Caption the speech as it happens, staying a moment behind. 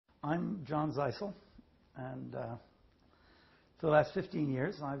I'm John Zeisel, and for the last 15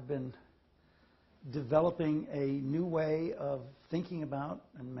 years I've been developing a new way of thinking about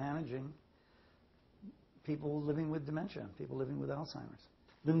and managing people living with dementia, people living with Alzheimer's.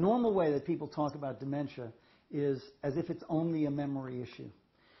 The normal way that people talk about dementia is as if it's only a memory issue,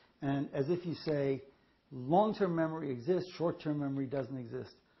 and as if you say long-term memory exists, short-term memory doesn't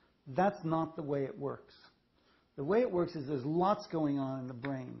exist. That's not the way it works. The way it works is there's lots going on in the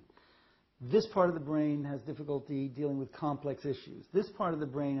brain. This part of the brain has difficulty dealing with complex issues. This part of the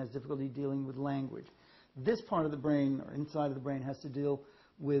brain has difficulty dealing with language. This part of the brain, or inside of the brain, has to deal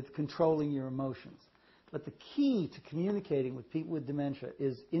with controlling your emotions. But the key to communicating with people with dementia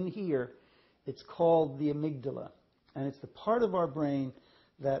is in here. It's called the amygdala. And it's the part of our brain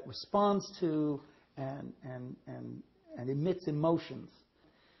that responds to and emits emotions.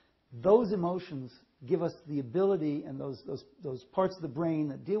 Those emotions give us the ability, and those parts of the brain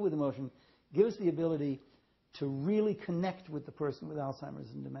that deal with emotion give us the ability to really connect with the person with Alzheimer's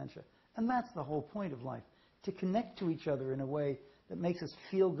and dementia. And that's the whole point of life, to connect to each other in a way that makes us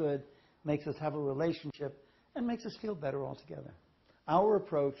feel good, makes us have a relationship, and makes us feel better altogether. Our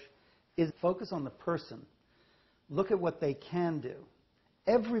approach is focus on the person. Look at what they can do.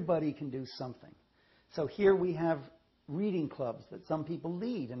 Everybody can do something. So here we have reading clubs that some people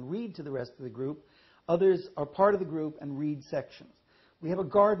lead and read to the rest of the group. Others are part of the group and read sections. We have a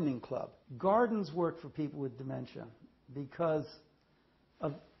gardening club. Gardens work for people with dementia because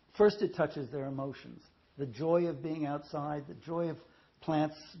first it touches their emotions. The joy of being outside, the joy of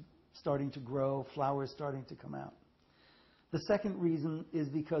plants starting to grow, flowers starting to come out. The second reason is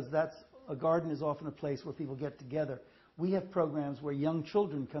because a garden is often a place where people get together. We have programs where young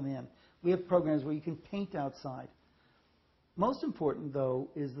children come in. We have programs where you can paint outside. Most important, though,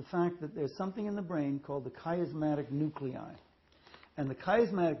 is the fact that there's something in the brain called the chiasmatic nuclei. And the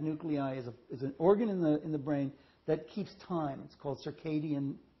chiasmatic nuclei is an organ in the brain that keeps time. It's called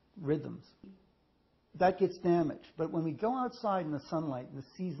circadian rhythms. That gets damaged. But when we go outside in the sunlight, as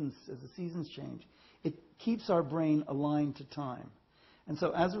the seasons change, it keeps our brain aligned to time. And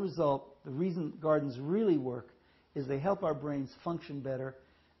so as a result, the reason gardens really work is they help our brains function better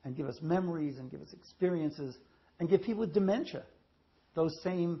and give us memories and give us experiences and give people with dementia those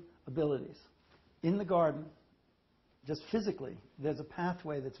same abilities. In the garden, just physically, there's a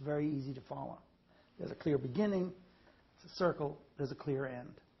pathway that's very easy to follow. There's a clear beginning, it's a circle, there's a clear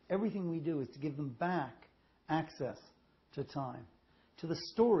end. Everything we do is to give them back access to time, to the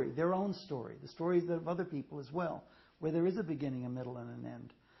story, their own story, the stories of other people as well, where there is a beginning, a middle, and an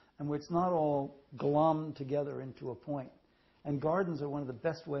end, and where it's not all glommed together into a point. And gardens are one of the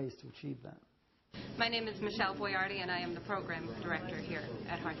best ways to achieve that. My name is Michelle Boyardi, and I am the program director here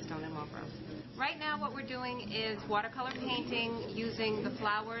at Hearthstone in Marlborough. Right now what we're doing is watercolor painting using the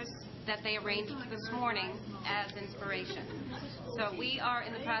flowers that they arranged this morning as inspiration. So we are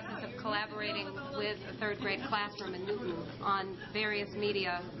in the process of collaborating with a third grade classroom in Newton on various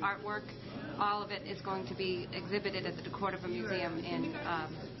media artwork. All of it is going to be exhibited at the DeCordova Museum in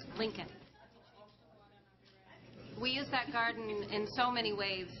Lincoln. We use that garden in so many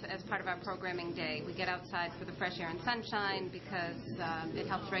ways as part of our programming day. We get outside for the fresh air and sunshine because it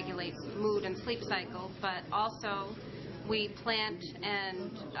helps regulate mood and sleep cycle, but also we plant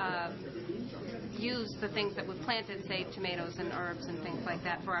and use the things that we've planted, say tomatoes and herbs and things like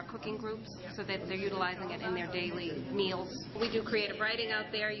that, for our cooking groups so that they're utilizing it in their daily meals. We do creative writing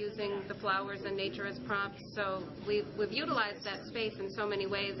out there using the flowers and nature as prompts, so we've utilized that space in so many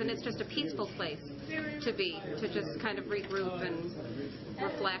ways, and it's just a peaceful place to be, to just kind of regroup and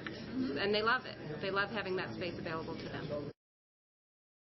reflect, and they love it. They love having that space available to them.